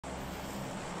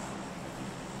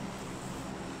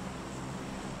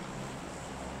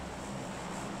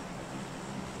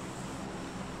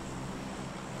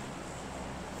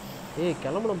ஏய்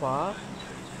கிளம்பணும்பா.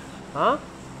 ஆ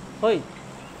போய்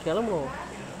கிளம்பணும்.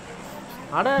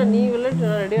 அட நீ விளையாட்டு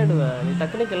நான் ரெடி ஆகிடுவேன். நீ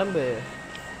டக்குனு கிளம்பு.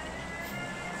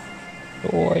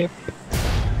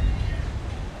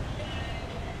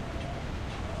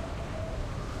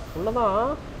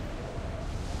 உள்ளதான்.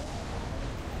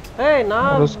 ஏய் நான்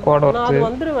அது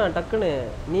வந்துடுவேன் டக்குன்னு.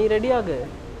 நீ ரெடி ஆகு.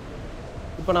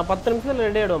 இப்போ நான் 10 நிமிஷத்தில்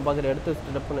ரெடி ஆகிடுவேன். பார்க்குறேன் எடுத்து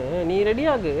ஸ்டெப்புன்னு. நீ ரெடி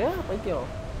ஆகு. வைக்கும்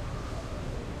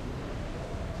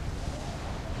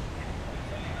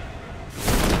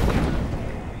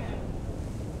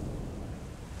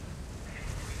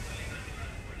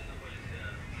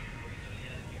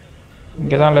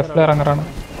இங்கே தான் லெஃப்டில் இறங்குறானு.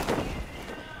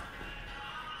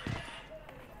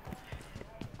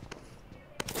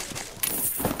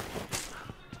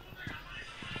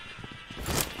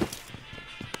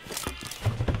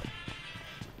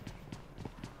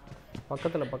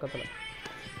 பக்கத்தில்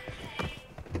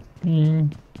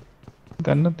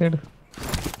கண்ணு தேடு.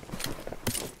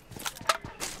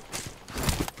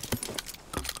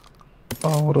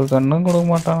 ஒரு கண்ணும் கொடுக்க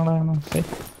மாட்டாங்கடா. சரி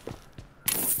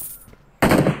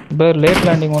லேட்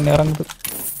லேண்டிங் ஒன்று இறங்குது.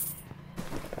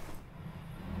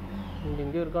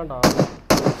 இங்கே இருக்கான்டா.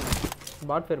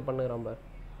 பாட் ஃபேர் பண்ணுறான் பார்.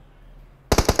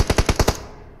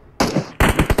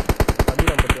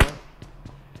 அடிதான் பார்த்தியா?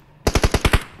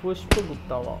 புஷ்பு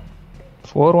குப்தாவா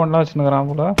 4-1 வச்சுருக்கிறான்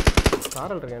போல.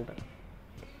 காரல் இருக்கேன்ட்ட.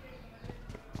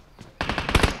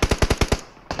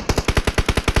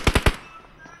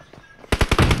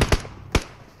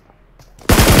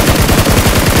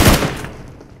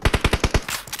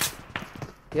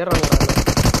 ஏறாங்க.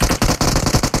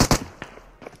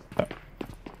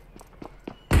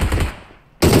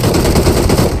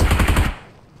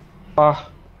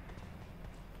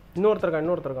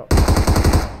 இன்னொருத்தருக்கான்.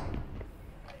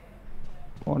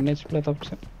 1 HP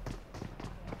தப்பிச்சேன்.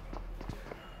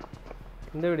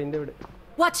 இந்த வீடு.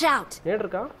 Watch out. நேடு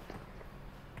இருக்கா?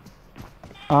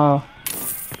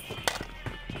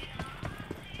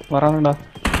 வரானுடா.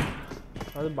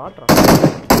 அது பாட்ரா.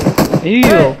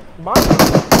 ஐயோ பாட்ரா.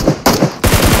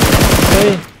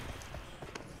 ஏய்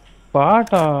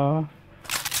பாட்டா.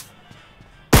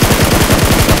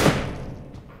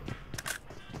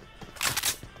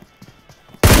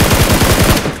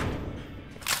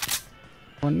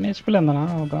 ஒன் ஹெச்பியில் இருந்தானா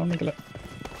கவனிக்கல.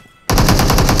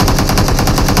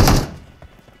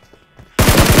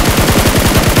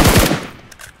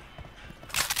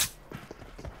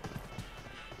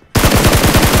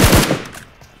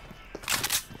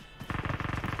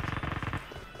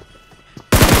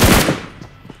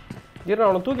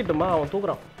 அவனை தூக்கிட்டுமா?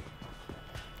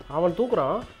 அவன்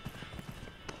தூக்குறான்.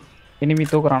 இனிமே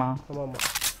தூக்குறானா? ஆமாம்.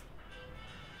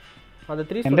 அந்த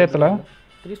 3 எந்த இடத்துல?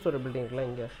 3 ஸ்டோரி பில்டிங் இருக்குல்ல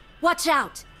இங்கே. Watch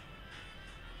out.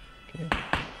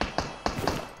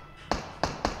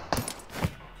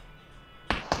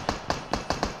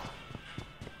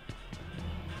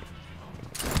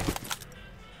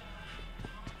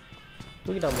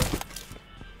 தூக்கிட்டாமா?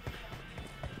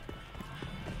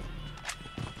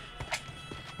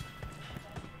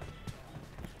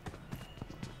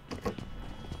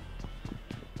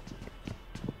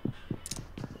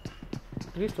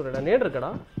 நேடு இருக்கடா.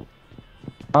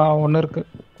 ஒன்று இருக்கு.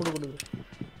 குடு.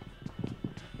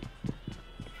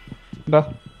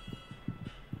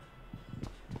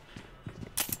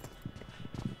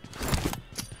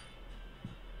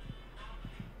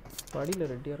 படியில்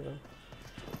ரெட்டியா இருக்காங்க.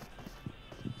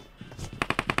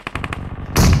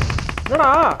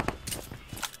 என்னடா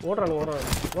ஓடுறானுங்க.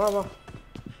 வா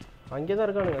அங்கே தான்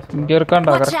இருக்கானுங்க. இங்கே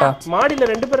இருக்கான்டா கரெக்டா.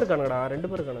 மாடியில் 2 பேர்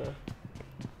இருக்கானுங்க.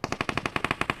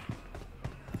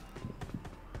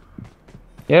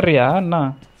 ஏறியா என்ன?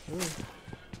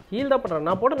 ஹீல் தான் பண்றான்.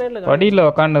 நான் போட நேர்ல படியில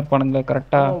உட்கார்ந்து இருப்பானுங்க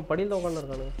கரெக்டா. படியில உட்கார்ந்து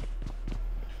இருக்கானுங்க.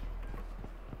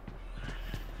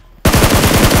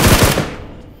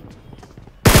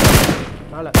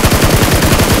 மேல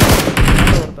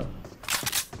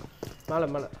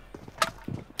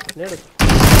நேடு.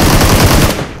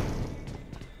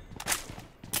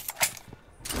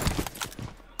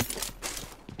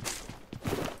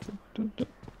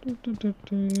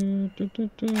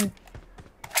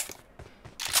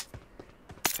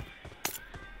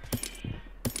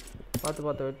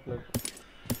 பார்த்து வெயிட் பண்ணு.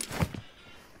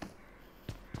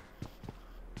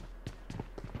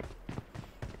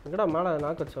 எங்கடா மேலே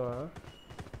நாக்கு வச்சவன்?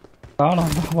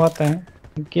 காணோம். பார்த்தேன்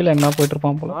கீழே என்ன போயிட்டு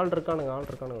இருப்பான் போல. ஆள் இருக்கானுங்க.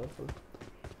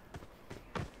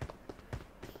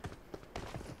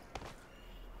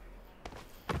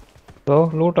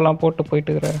 லூட்டெல்லாம் போட்டு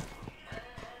போயிட்டு இருக்கிற.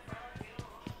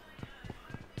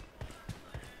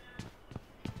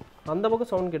 அந்த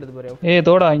பக்கம் சவுண்ட் கேட்டது பாரு. ஏய்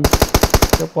தோடா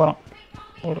இங்க போறான்.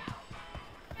 ஓடு.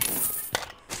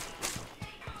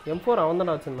 M4 அவன்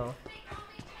தானே வச்சிருந்தான்.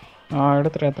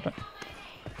 எடுத்துறேன்.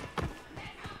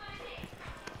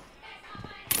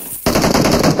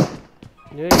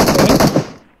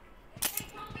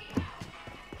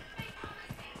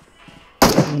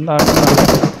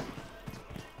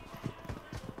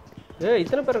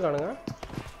 இத்தனை பேர் இருக்கானுங்க.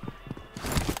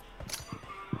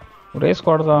 ஒரே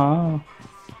ஸ்குவாட் தான்.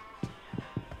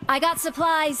 I got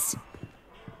supplies.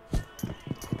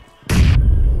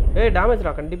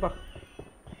 டேமேஜ்டா கண்டிப்பா.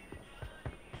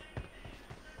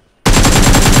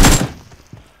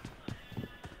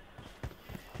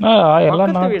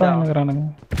 எல்லாம் நாட்டானுங்கறானுங்க.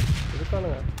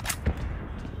 இருக்கானுங்க.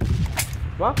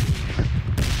 வா.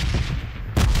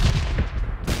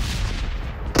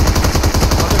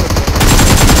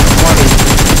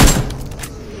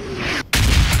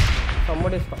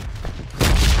 சம்மடிஸ்டா.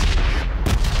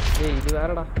 இது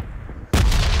வேறடா.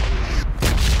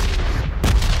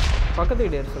 பக்கத்து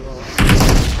வீடு ஏறு சொல்லுவாங்க.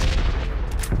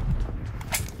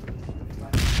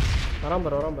 வரான்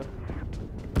பாரு.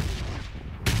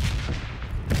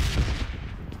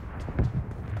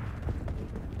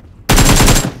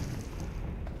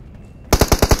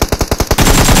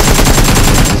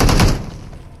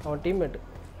 அவன் டீம்மேட்.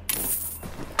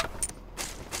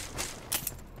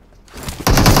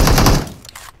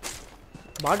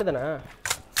 பாட்டு தானே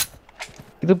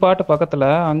இது. பாட்டு பக்கத்துல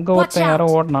அங்க ஒருத்தன் யாரோ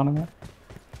ஓடுனானுங்க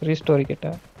ரீஸ்டோரி கிட்ட.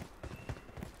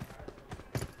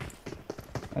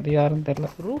 அது யாருன்னு தெரியல.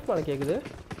 ரூஃப் மேல கேக்குது.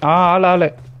 ஆளு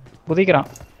குதிக்கிறான்.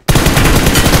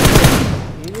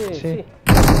 இது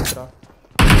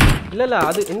இல்ல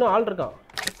அது இன்னும் ஆள் இருக்கான்.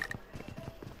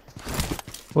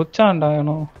 உச்சான்டா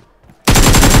ஏனோ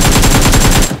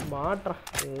மாட்றா.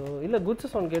 இல்ல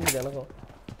குட்ஸ் சவுண்ட் கேட்டுது எனக்கும்.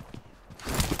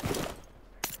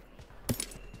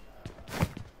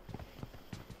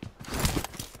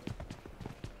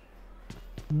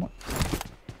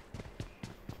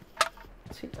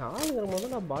 ஆளுங்கிற போது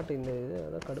நான் பாட்டு இந்த இது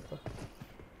அதான் கடுப்பேன்.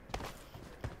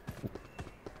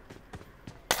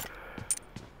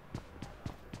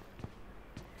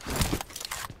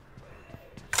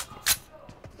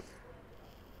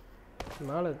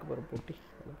 மேலே இருக்கு பாரு பொட்டி.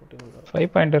 அந்த பொட்டி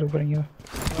 5 பாயிண்ட் இருக்கு பாருங்க.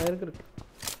 இருக்கு.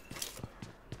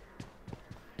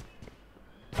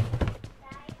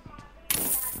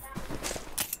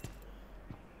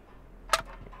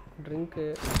 Drink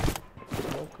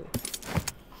smoke.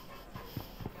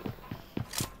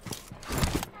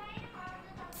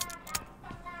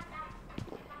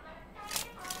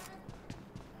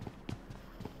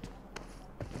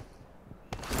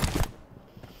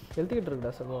 எழுதிக்கிட்டு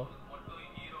இருக்குடா சொல்லுவோம்.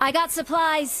 I got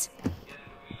supplies.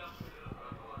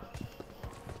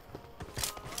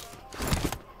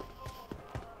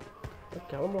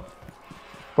 கிளம்போ.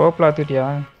 போப்ல ஆத்திட்டியா?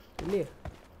 இல்லையே.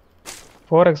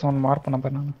 4x1 மார்க் பண்ண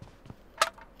பாரு நான்.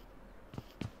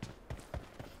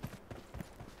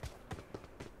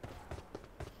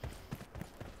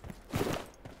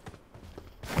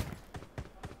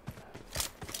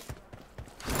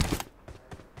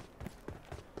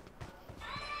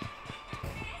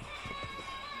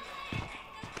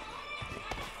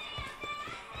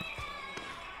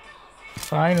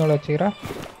 காயின் எவ்வளோ வச்சுக்கிறா?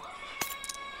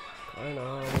 காயினா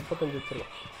 35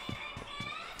 வச்சிருக்கேன்.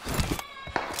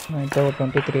 இப்போ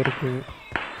 23 இருக்கு.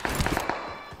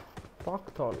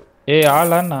 பாக்தான்.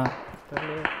 ஆளாண்ணா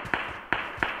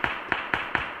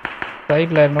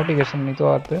சைடில் நோட்டிஃபிகேஷன் இது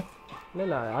ஆகுது.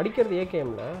 இல்லை அடிக்கிறது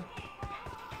ஏகேஎம்ல.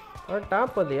 ஆனால்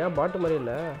டாப் அது ஏன் பாட்டு மாதிரி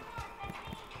இல்லை.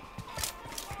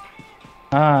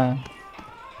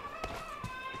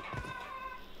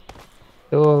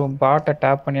 பாட்டை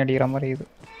டேப் பண்ணி அடிக்கிற மாதிரி இது.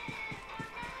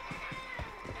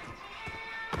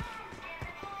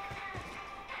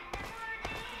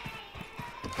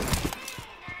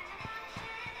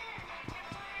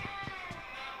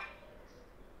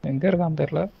 எங்க இருக்கான்னு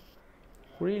தெரியல.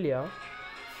 குழியிலையா?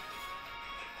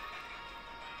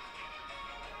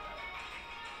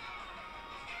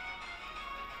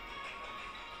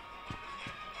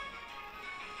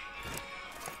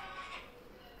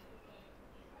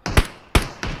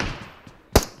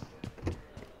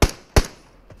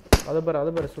 அது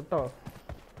பாரு சுட்டான்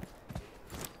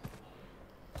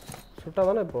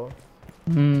தானே இப்போ.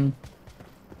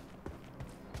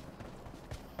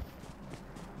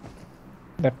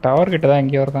 இந்த டவர் கிட்ட தான்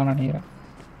எங்கேயோ இருக்கான்னு நினைக்கிறேன்.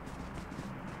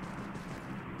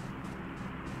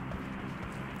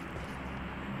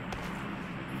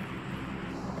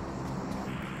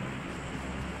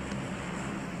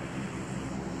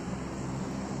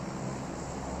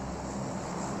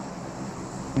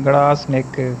 எங்கடா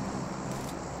ஸ்னேக்கு?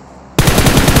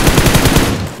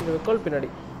 இந்த வெக்கால் பின்னாடி.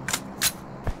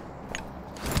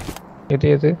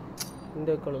 எது இந்த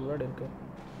வெக்கால் முன்னாடி இருக்கு.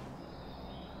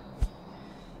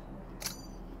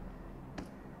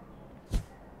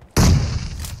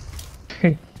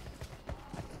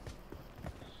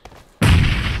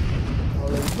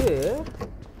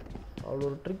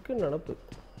 ஒரு ட்ரிக்கு நடப்பு.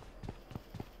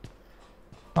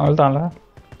 அவ்வளோதான்ல.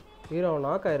 ஹீரோ அவன்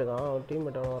நாக் ஆயிருக்கான். அவன்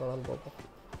டீம்மேட் அவன் வரான்னு பார்ப்போம்.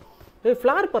 ஏய்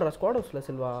ஃப்ளார் பண்றா ஸ்குவாட் ஹவுஸ்ல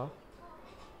சில்வா.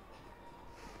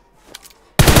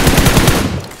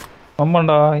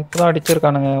 ஆமாண்டா இப்போதான்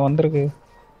அடிச்சிருக்கானுங்க வந்திருக்கு.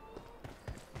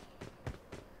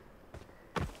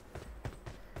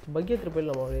 பக்கி எடுத்துட்டு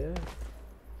போயிடலாமா அவளையே?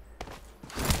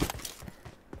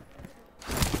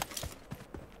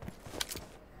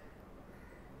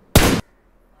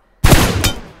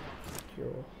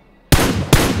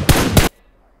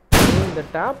 இந்த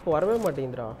டேப் வரவே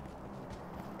மாட்டேங்குதுடா.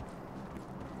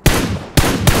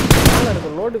 எனக்கு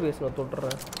நோட்டிஃபிகேஷன் நான்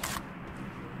தொட்டுறேன்.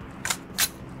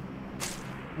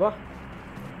 வா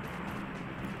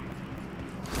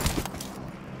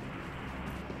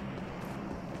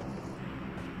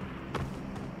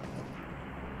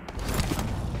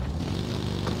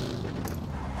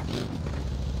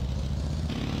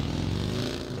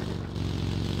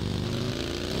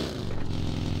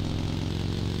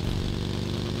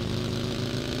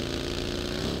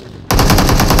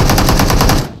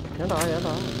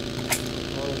ஏடா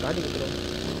அவன் காட்டி கொடுத்துருவான்.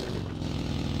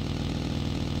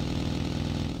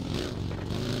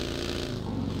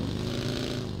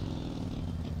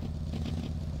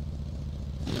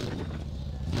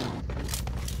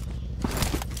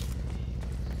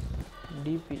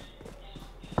 DP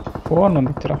phone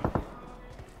வந்துச்சுடா.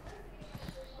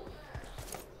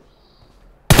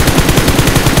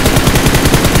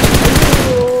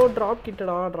 Drop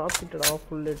கிட்டடா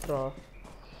full லிட்டரா.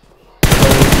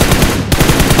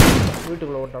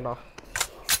 வீட்டுக்குள்ள ஓட்டான்டா.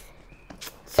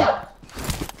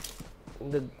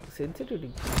 இந்த சென்சிட்டிவிட்டி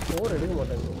ஃபோர் எடுக்க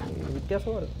மாட்டாங்க. இது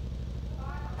வித்தியாசமா இருக்கு.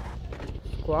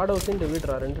 ஸ்குவாட் ஹவுஸ் இந்த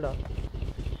வீடுடா ரெண்டுடா.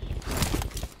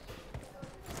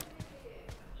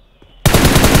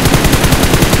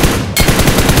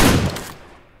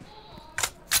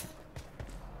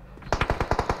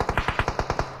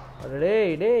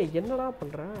 டேய் என்னடா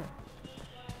பண்ற?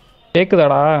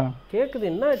 கேக்குதாடா? கேக்குது.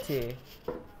 என்னாச்சு?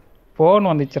 ஃபோன்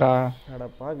வந்துச்சுடா. அட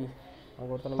பாவி.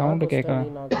 அங்க ஒருத்தன சவுண்ட் கேக்க.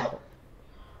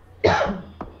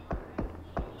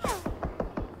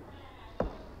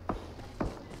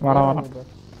 வர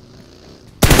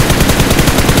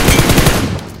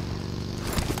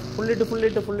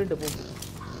ஃபுல்லிட்டு போ.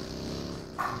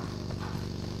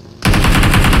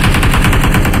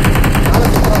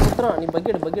 சுத்துறான். நீ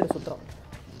பக்கெட் சுத்துறான்.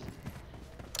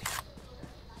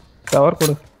 கவர்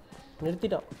கொடு.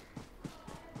 நிறுத்திட்டான்.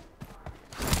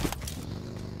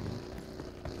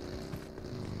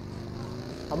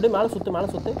 அப்படியே மேலே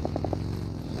சுத்து.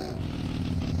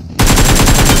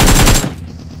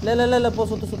 இல்ல போ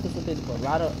சுத்து இது போ.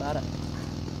 வேற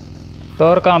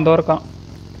தோர்க்கான்.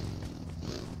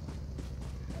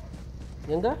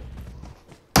 எங்க?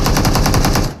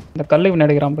 இந்த கல்லு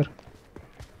நடிக்கிறான் பேர்.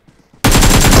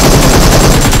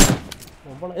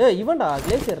 இவன்டா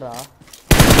கிளேசியர்ரா.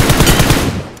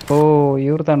 ஓ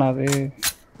இவர் தானா அது?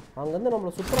 அங்கேருந்து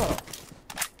நம்மளை சுற்றுறான்.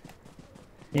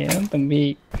 ஏன் தம்பி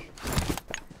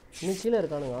இன்னும் கீழே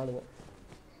இருக்கானுங்க ஆளுங்க.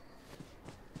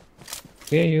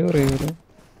 இவரு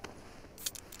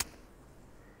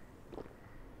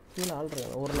கீழே ஆள்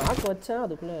இருக்காங்க. ஒரு நாக்கு வச்சேன்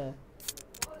அதுக்குள்ள.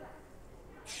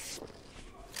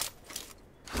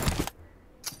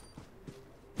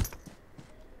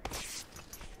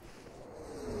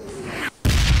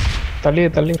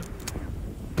 தள்ளி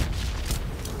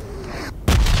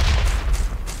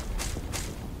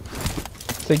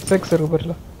 6x இருக்கு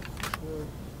பாருல.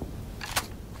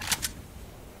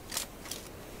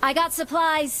 I got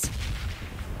supplies.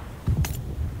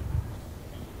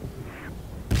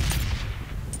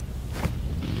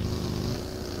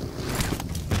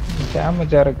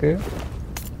 டேமேஜ் இருக்கு.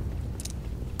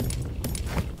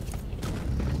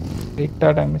 விக்டா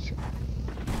டேமேஜ்.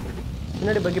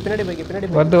 பின்னாடி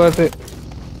பக்கி வருது.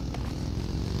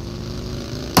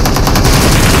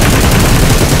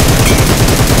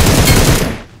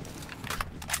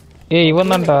 ஏய் இவன்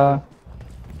தான்டா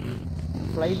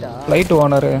ஃளைட்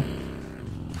ஓனர்.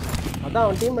 அதான்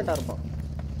அவன் டீம்மேட்டா இருப்பான்.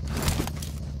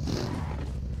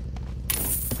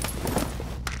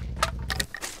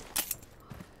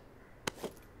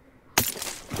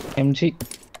 எம்ஜி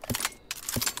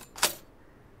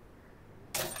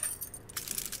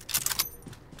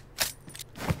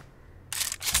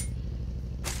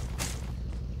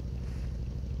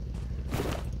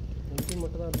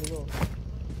மட்டும் தான் இருந்தோ.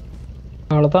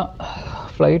 அவ்வளோதான்.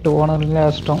 ஃப்ளைட் ஓனர்லேயே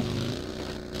அஷ்டம்.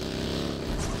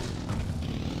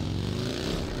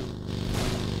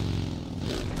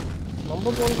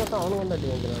 நம்ம போன்னு பார்த்தா அவனும் வந்து அடி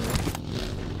வாங்குறாங்க.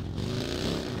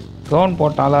 கவுன்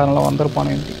போட்டான்ல அதனால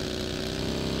வந்திருப்பானே.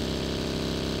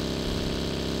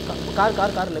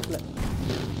 கார் லெஃப்ட்ல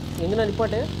எங்கண்ணா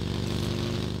நிப்பாட்டு.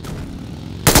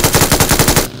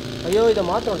 ஐயோ இதை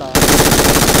மாற்றோம்டா.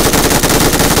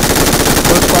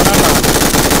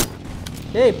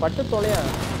 ஏய் பட்டு தொலையா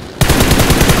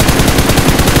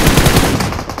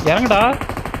இறங்குடா.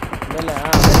 இல்லை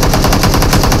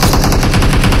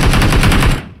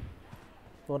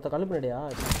ஒருத்த கல்லு பின்னாடியா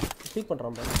ஸ்பீக்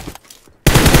பண்ணுறான் பாரு.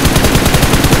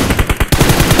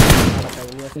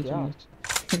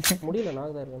 முடியல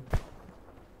நாங்கள் தான் இருக்கேன்.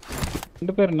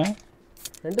 2 பேர் என்ன?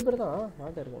 2 பேர் தான்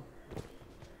நாங்கள் தான் இருக்கேன்.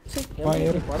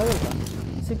 படகுன்றா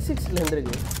 6-6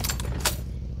 இருந்துருக்கு.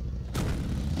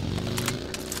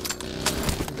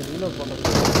 இது ரீலோட் பண்ணுறது.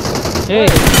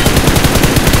 ஏய்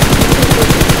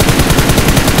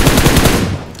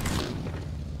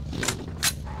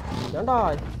ஏண்டா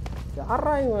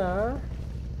யாரா இவன்?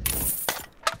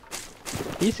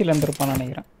 ஈஸியில் இருந்திருப்பான்னு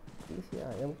நினைக்கிறேன். ஈஸியா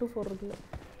M24 இருக்குல்ல.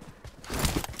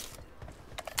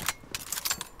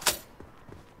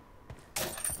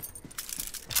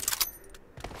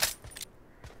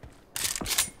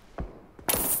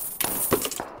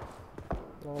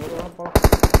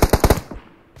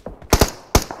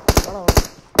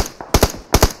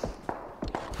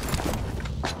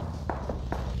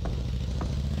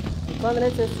 உட்காந்துனே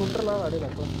சரி சுட்டுறலாம் அப்படி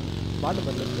நான் பாட்டு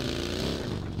பண்ணி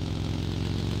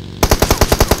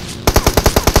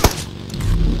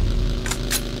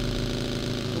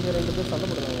இங்கே 2 பேர் சண்டை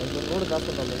போடுறாங்க. இந்த ரோடு காசு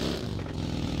பண்ணுறாங்க.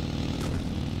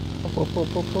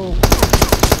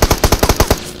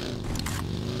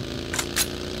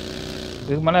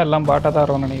 இதுக்கு மேலே எல்லாம் பாட்டாக தான்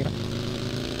வரும்னு நினைக்கிறேன்.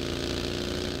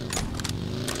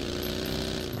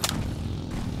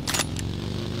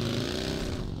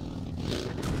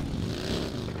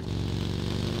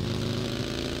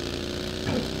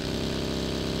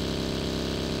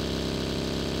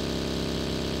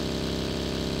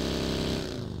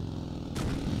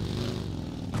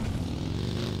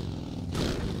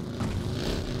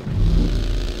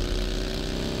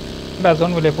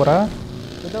 ஜோன் வெளியே போகிறா.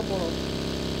 இதான் போகணும்.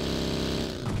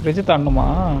 பிரிட்ஜ் தாண்டணுமா?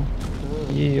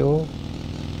 ஐயோ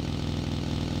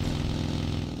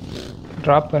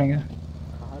ட்ராப் பண்ணுங்க.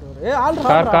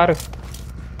 கார் கார்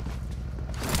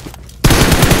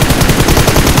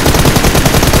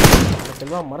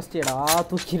தெளிவாக மறைச்சிட்டியடா.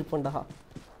 தூக்கி இருப்பேன்டா.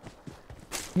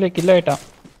 இல்லை கில் ஆகிட்டான்.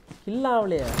 கில்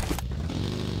ஆகலையே.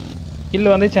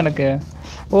 கில் வந்துச்சு எனக்கு.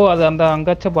 ஓ அது அந்த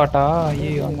அங்கச்ச பாட்டா?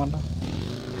 ஐயோ ஆமாண்டா.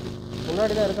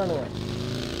 முன்னாடி தான் இருக்கானுங்க.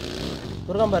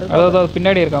 இருக்கான் பாரு. அதாவது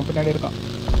பின்னாடி இருக்கான் பின்னாடி இருக்கான்.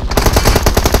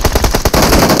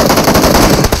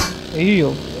 ஐயோ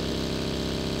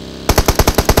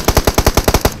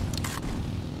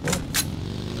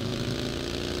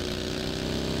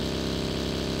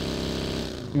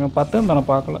இவன் 10 தானே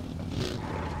பார்க்கல.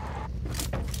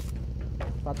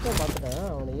 10 பார்த்துட்டேன்.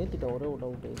 அவனை ஏற்றிட்டேன். ஒரே ஒரு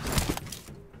டவுட்டு.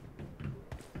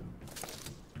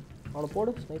 அவனை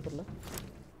போடு ஸ்னைப்பரில்.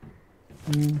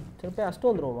 சரி போய் அஷ்டம்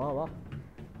வந்துடுவோமா? வா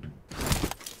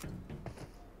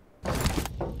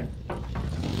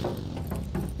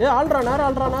ஏ ஆள்றா நேரம்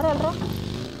ஆள்றா.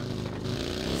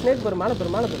 ஸ்னேக் பேர் மேலே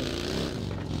பேர்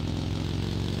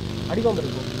அடிக்காம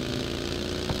இருக்கும்.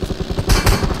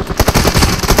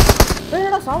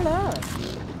 என்னடா சாவல?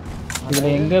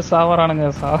 இதில் எங்கே சாவறானுங்க?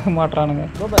 சாக மாட்டானுங்க.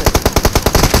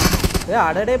 ஏ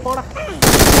அடடே போடா.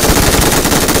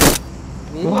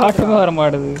 வாட்டுமே வர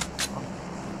மாட்டுது.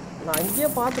 நான் அங்கேயே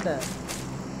பார்த்துட்டேன்.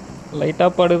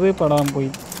 லைட்டாக படுது படம்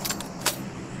போய்.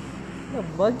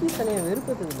 பக்கி தனியாக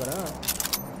வெறுப்பத்துக்கு போகிறா.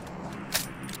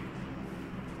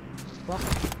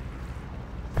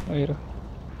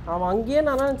 அவன் அங்கேயே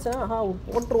நான் நினச்சேன்.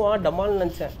 போட்டுருவான் டமால்னு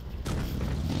நினச்சேன்.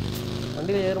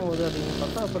 வண்டியில் ஏறும்போது அப்படின்னு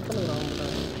பார்த்தா பிரச்சனை.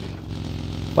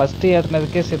 ஃபஸ்ட்டு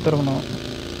ஏற்றினதுக்கே செத்துருக்கணும்.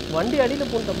 வண்டி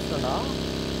அடியில் போட்டு தப்பிச்சிட்டான்டா.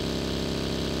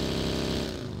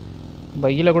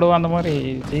 பைக்கில் கூட அந்த மாதிரி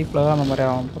ஜீப்பில் தான் அந்த மாதிரி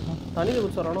ஆகும். தண்ணியில்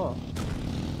குடிச்சாரானோ?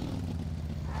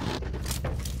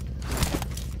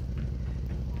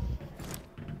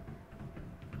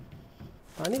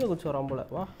 தண்ணியில் குடிச்சு வரான் போல.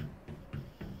 வா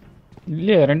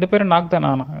இல்லையே 2 பேரும் நாக் தானே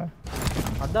ஆனாங்க.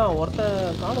 அதான்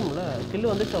ஒருத்தன் காணும்ல.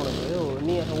 கில்லு வந்துச்சு அவனுக்கு.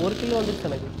 நீ ஒரு கில்லு வந்துச்சு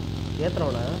எனக்கு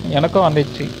ஏத்துறவன. எனக்கும்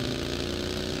வந்துச்சு.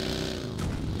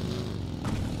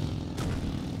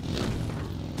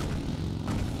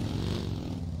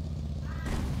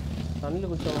 தண்ணியில்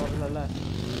குடிச்சவன் வரல.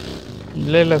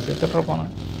 இல்லை செத்துட்ருப்பானே.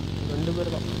 2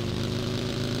 பேர் தான்.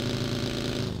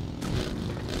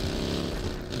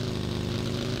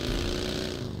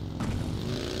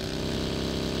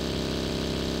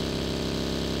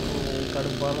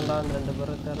 கடுப்பானடா அந்த 2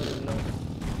 பேரும் தேர்றதில்லை.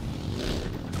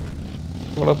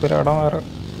 இவ்வளோ பெரிய இடம் வேறு.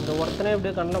 இந்த ஒருத்தனே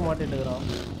இப்படியே கண்ணில் மாட்டிட்டு இருக்கிறான்.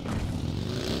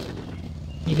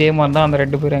 இதே மாதிரி தான் அந்த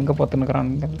 2 பேரும் எங்கே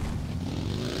பார்த்துன்னுக்குறானுங்க.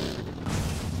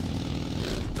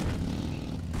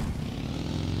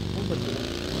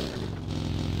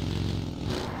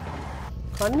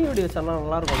 கண்ணி வெடி வச்சா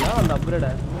நல்லா இருக்கும்ல அந்த அப்கிரேட.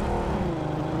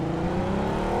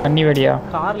 கண்ணி வெடியா?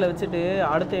 கார்ல வச்சுட்டு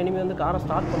அடுத்த எனிமி வந்து காரை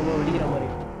ஸ்டார்ட் பண்ணும்போது வெடிக்கிற மாதிரி.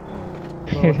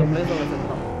 ஒரு பிளேஸ் ஒன்று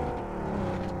செஞ்சான்.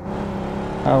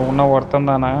 உன்ன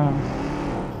ஒருத்தன் தானே?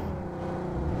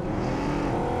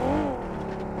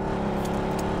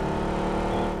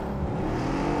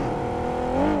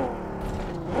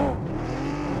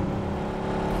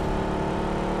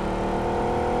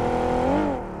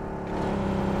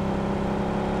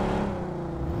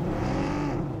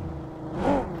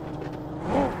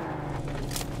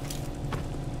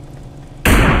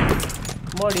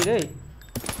 மாடி டேய்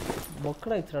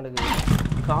மொக்கடா இச்சு நடக்குது.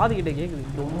 காது கிட்ட கேக்குது.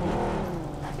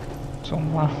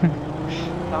 சும்மா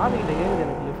காது கிட்ட கேக்குது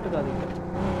எனக்கு. லெஃப்ட் காது கிட்ட.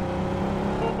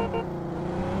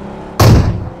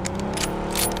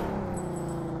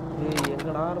 ஏய்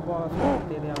எங்கடா இருப்பான்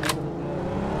தெரியாம இருக்கு.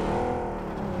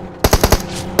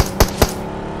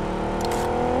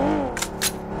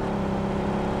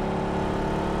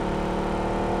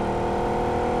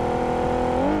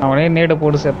 அவனே நேடு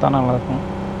போட்டு செத்தான் நல்லா இருக்கும்.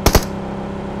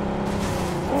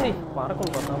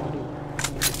 பறக்கும் பார்த்தா முடியும்.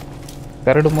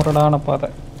 கரடு முரடான பாதை.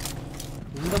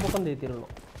 இந்த பக்கம்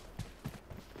தேத்திரணும்.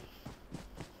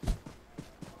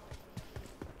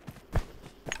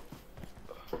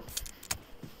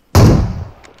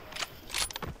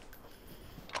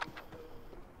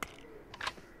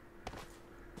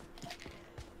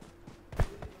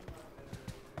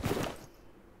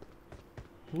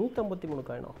 $153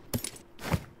 காயினா?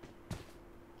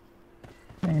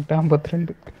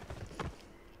 52.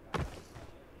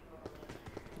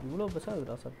 இவ்வளோ பெருசாக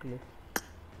இருக்குடா சர்க்கிள்.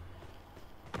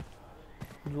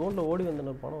 ஜோனில் ஓடி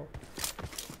வந்தன பணம்.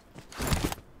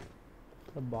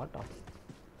 பாட்டா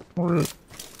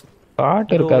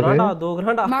பாட்டு இருக்காது.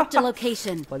 தோகராண்டா Marked a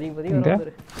location. பதிங்க வர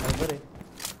பாரு.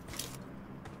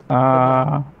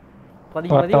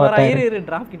 பதிங்க வர இரு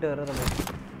டிராப் கிட்ட வர நம்ம.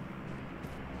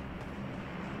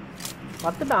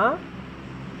 பத்துட்டான்.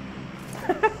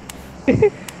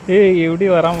 ஏய் எப்படி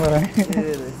வராம வரேன்.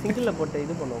 சிங்கிள்ல போட்டு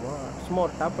இது பண்ணுவோமா? சும்மா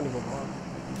ஒரு டாப் பண்ணி போமா?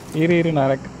 இரு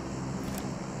நரக்கு.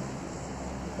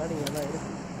 காடிங்க எல்லாம் இருக்கு.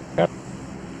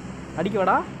 அடிக்க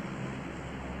வாடா.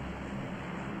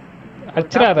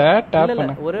 அச்சறாத டாப்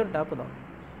பண்ணு. ஒரே ஒரு டாப் தான்.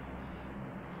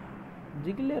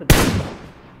 ஜிகிலே இருக்கு.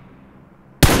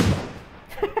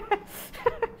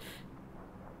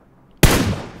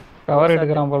 கவர்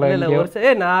எடுக்கறான் போல. இல்ல ஒரு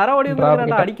ஏய் நான் ஓடி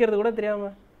வந்துறேன்டா அடிக்கிறது கூட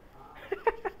தெரியாம.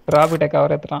 ராபிட்ட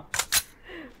கவர் ஏத்துறான்.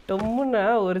 டம்முன்னா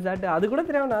ஒரு ஷாட் அது கூட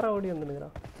தெரியாம நேரா ஓடி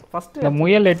வந்துங்கறான். ஃபர்ஸ்ட் இந்த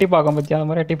முயல் எட்டி பாக்க பத்தி அந்த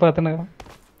மாதிரி எட்டி பாத்துனறான்.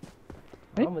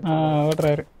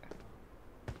 ஓடுறாரு.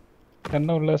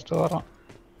 என்ன உள்ள ஸ்டோரம்.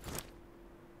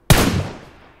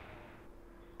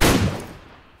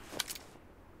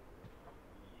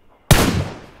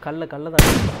 கல்ல தான்.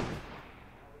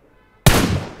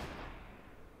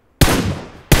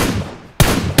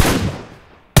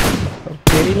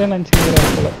 தெரியல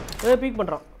நினைச்சுக்கிறான் போல. பீக்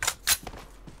பண்றான்.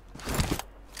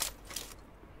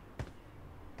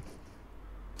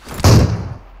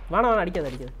 வாணா அடிக்காத.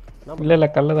 இல்ல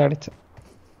கல்ல தான் அடிச்சேன்.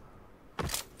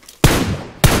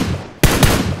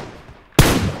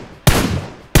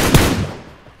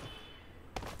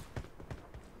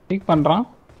 பீக் பண்றான்.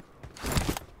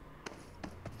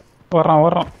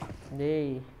 வர்றான்.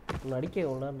 டேய் உன்னை அடிக்க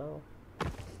ஒண்ணாடா.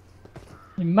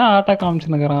 என்ன ஆட்டா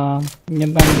காமிச்சுன்னுக்குறான். இங்க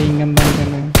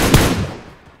இருந்தாங்க.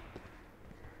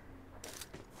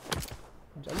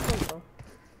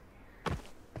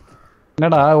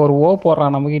 என்னடா ஒரு ஓ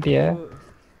போடுறான் நம்ம கிட்டயே.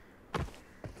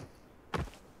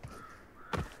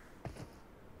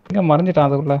 இங்க மறைஞ்சிட்டான்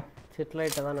அதுக்குள்ள. செட்டில்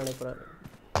ஆயிட்டா தான் நினைக்கிறாரு.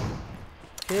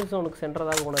 சேஃப் ஜோனுக்கு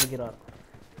சென்டராக உணர்கிறார்.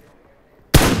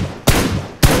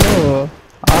 ஓ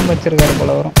ஆம் வச்சிருக்காரு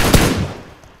போல வரும்.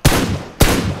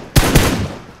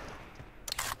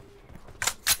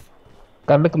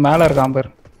 கல்லுக்கு மேல இருக்கான்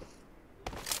பேர்.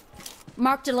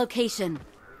 Marked a location.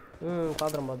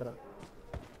 பாத்துறேன். பாக்குறான்.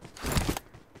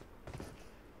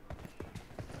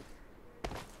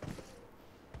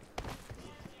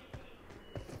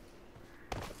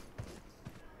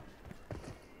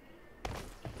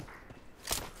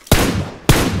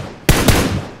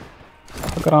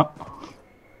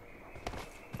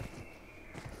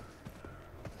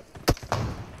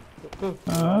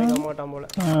 மாட்டான் போல.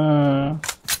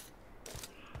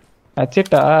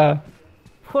 அச்சிட்டா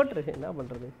போட்டுரு என்ன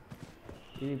பண்றது.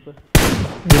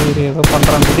 ஏதோ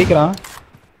பண்றான். குதிக்கிறான்.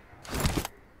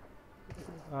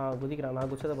 நான்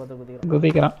குச்சதை பார்த்து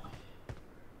குதிக்கிறான்.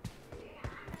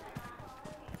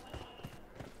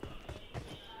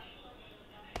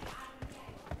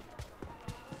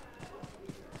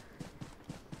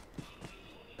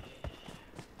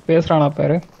 பேசுறானா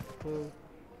பேரு.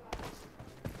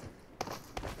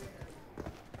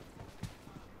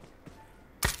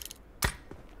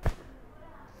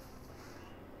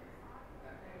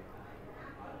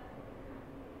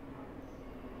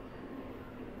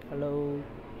 Hello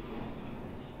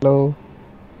hello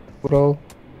bro.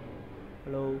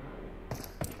 ஹலோ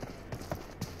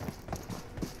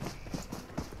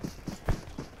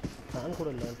நான் கூட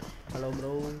இல்லை. Hello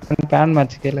bro. பேன்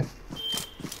மேட்ச் கேளு.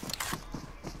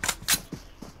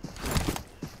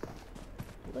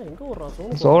 எங்கே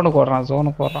ஓடுறான்? ஜோனுக்கு ஓடுறான்,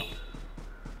 ஜோனுக்கு ஓடுறான்.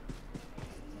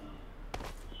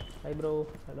 Hi bro.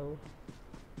 Hello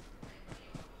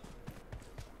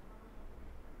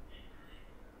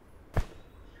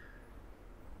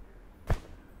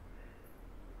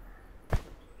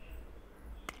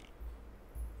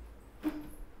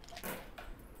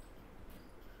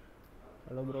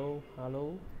hello bro. Hello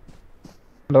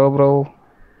hello bro.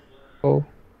 O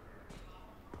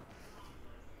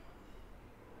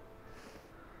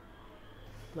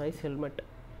nice helmet.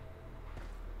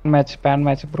 Match pan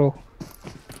match bro.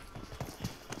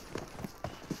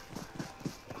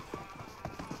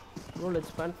 Bro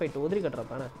let's pan fight. ஒதுரி கட்டுறா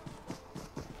பேனை.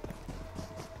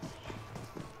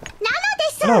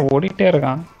 ஓடிட்டே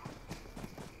இருக்கான்.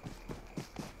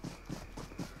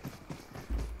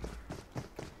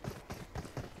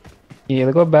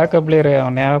 எதுக்கோ பேக்கப் பிளேயர்,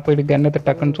 அவன் நேராக போயிட்டு கன்னத்தை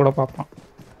டக்குன்னு சுட பார்ப்பான்.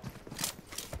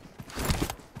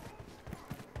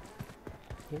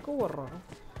 எங்கே ஓடுறான்?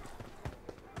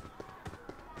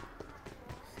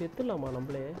 செத்துலாமா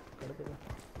நம்மளே? கிடைக்குது.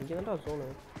 இங்கே தான்டா சோனு.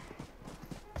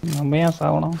 நம்ம ஏன்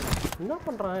சாவணும்? என்ன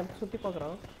பண்ணுறான்? எப்படி சுற்றி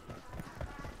பார்க்குறான்?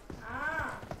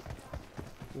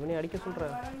 இவனே அடிக்க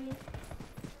சொல்கிறேன்.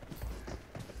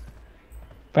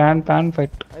 Pan pan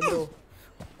fight. Hi bro.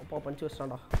 அப்பா பஞ்சு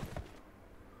வச்சிட்டான்டா.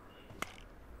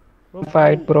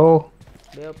 Fight bro.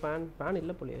 டே பேன் பேன்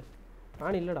இல்லை போலியே.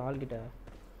 பேன் இல்லைடா ஆள்கிட்ட.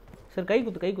 சரி கை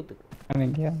குத்து, கை குத்து,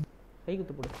 கை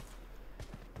குத்து போடு.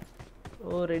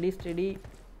 ஓ ready steady.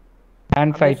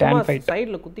 Hand fight, hand fight.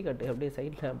 சைடில் குத்தி காட்டு. அப்படியே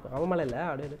சைடில். அவன் மேலே இல்லை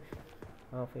அப்படியே.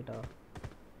 ஃபைட்டா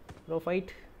bro.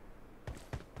 Fight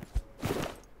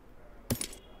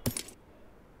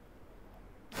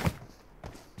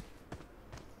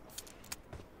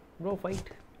bro. Fight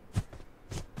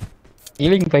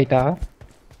healing ஃபைட்டா?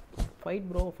 Fight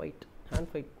bro. Fight hand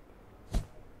fight.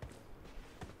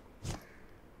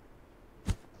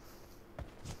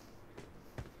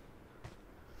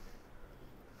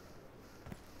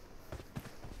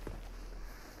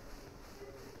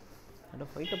 அட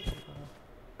ஃபைட் அப்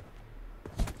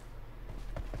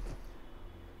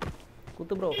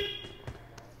குத்து ப்ரோ.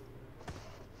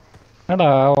 என்னடா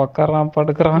உக்காரான்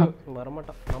படுக்கிறான்.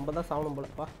 வரமாட்டான். நம்ம தான் சாவணும்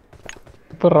போலப்பா.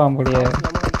 கூப்பிடுறான் முடிய.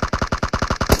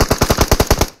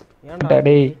 ஏன்டா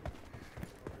டேய்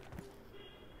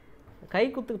கை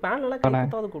குத்துக்கு பேன் எல்லாம் கை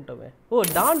குத்தாவது கூப்பிட்டவன். ஓ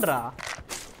டான்ரா.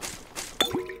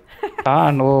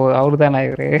 டான். ஓ அவருதானா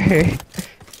இவரு?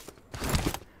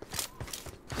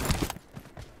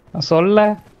 சொல்ல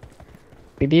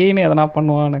திடீர்னு எதனா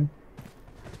பண்ணுவானு.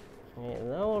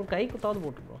 ஒரு கை குத்தாவது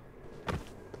போட்டுப்போம்.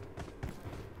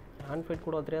 ஹேண்ட் ஃபைட்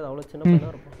கூட தெரியாது. அவ்வளோ சின்ன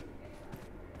பையனாக இருப்பான்.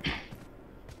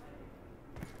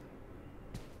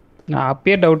 நான்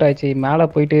அப்பயே டவுட் ஆச்சு, மேலே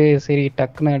போயிட்டு சரி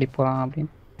டக்குன்னு அடிப்பான்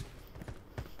அப்படின்னு.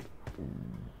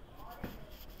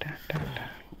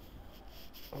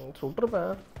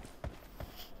 சுட்டுருப்பேன்.